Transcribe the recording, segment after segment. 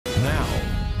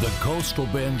Coastal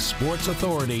Bend Sports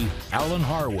Authority, Alan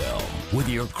Harwell, with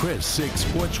your Chris 6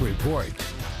 Sports Report.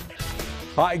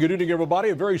 Hi, good evening, everybody.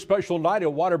 A very special night at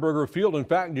Whataburger Field. In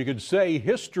fact, you could say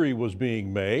history was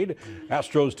being made.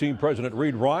 Astros team president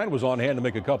Reid Ryan was on hand to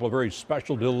make a couple of very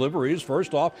special deliveries.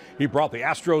 First off, he brought the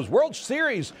Astros World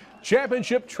Series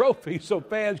championship trophy so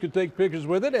fans could take pictures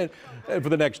with it and for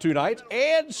the next two nights.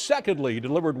 And secondly, he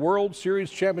delivered World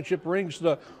Series championship rings to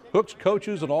the Hooks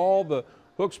coaches and all the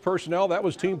Hooks personnel. That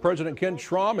was team president Ken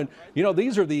Schramm. And, you know,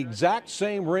 these are the exact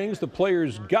same rings the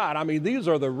players got. I mean, these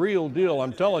are the real deal,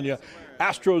 I'm telling you.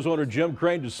 Astros owner Jim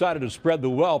Crane decided to spread the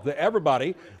wealth to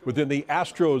everybody within the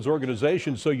Astros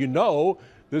organization. So, you know,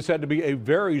 this had to be a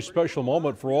very special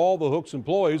moment for all the Hooks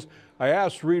employees. I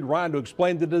asked Reid Ryan to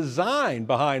explain the design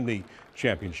behind the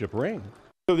championship ring.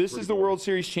 So this is the World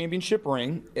Series championship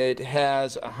ring. It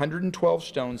has 112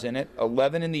 stones in it,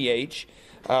 11 in the H,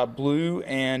 blue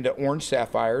and orange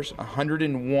sapphires,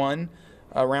 101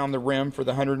 around the rim for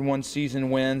the 101 season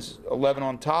wins, 11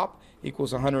 on top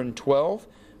equals 112.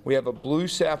 We have a blue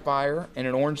sapphire and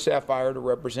an orange sapphire to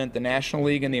represent the National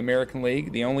League and the American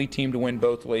League, the only team to win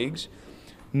both leagues.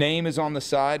 Name is on the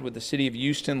side with the city of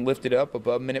Houston lifted up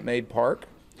above Minute Maid Park.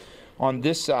 On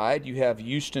this side, you have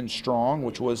Houston Strong,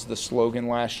 which was the slogan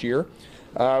last year,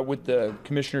 with the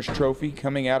Commissioner's Trophy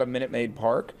coming out of Minute Maid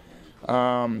Park.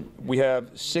 We have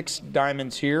 6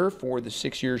 diamonds here for the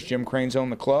 6 years Jim Crane's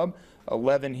owned the club,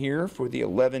 11 here for the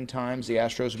 11 times the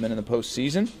Astros have been in the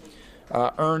postseason.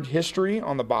 Earned history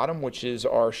on the bottom, which is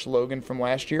our slogan from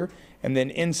last year. And then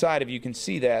inside, if you can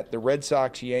see that, the Red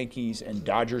Sox, Yankees, and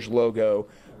Dodgers logo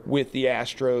with the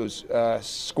Astros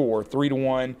score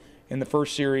 3-1 in the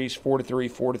first series, 4-3,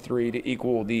 4-3 to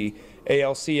equal the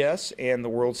ALCS and the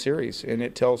World Series. And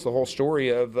it tells the whole story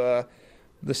of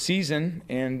the season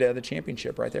and the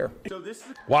championship right there.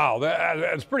 Wow,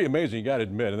 that's pretty amazing, you got to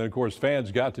admit. And then, of course,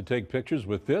 fans got to take pictures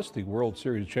with this, the World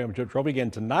Series championship trophy,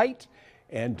 again tonight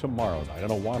and tomorrow night. I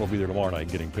know Juan will be there tomorrow night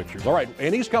getting pictures. All right,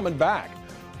 and he's coming back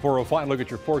for a final look at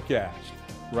your forecast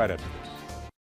right after this.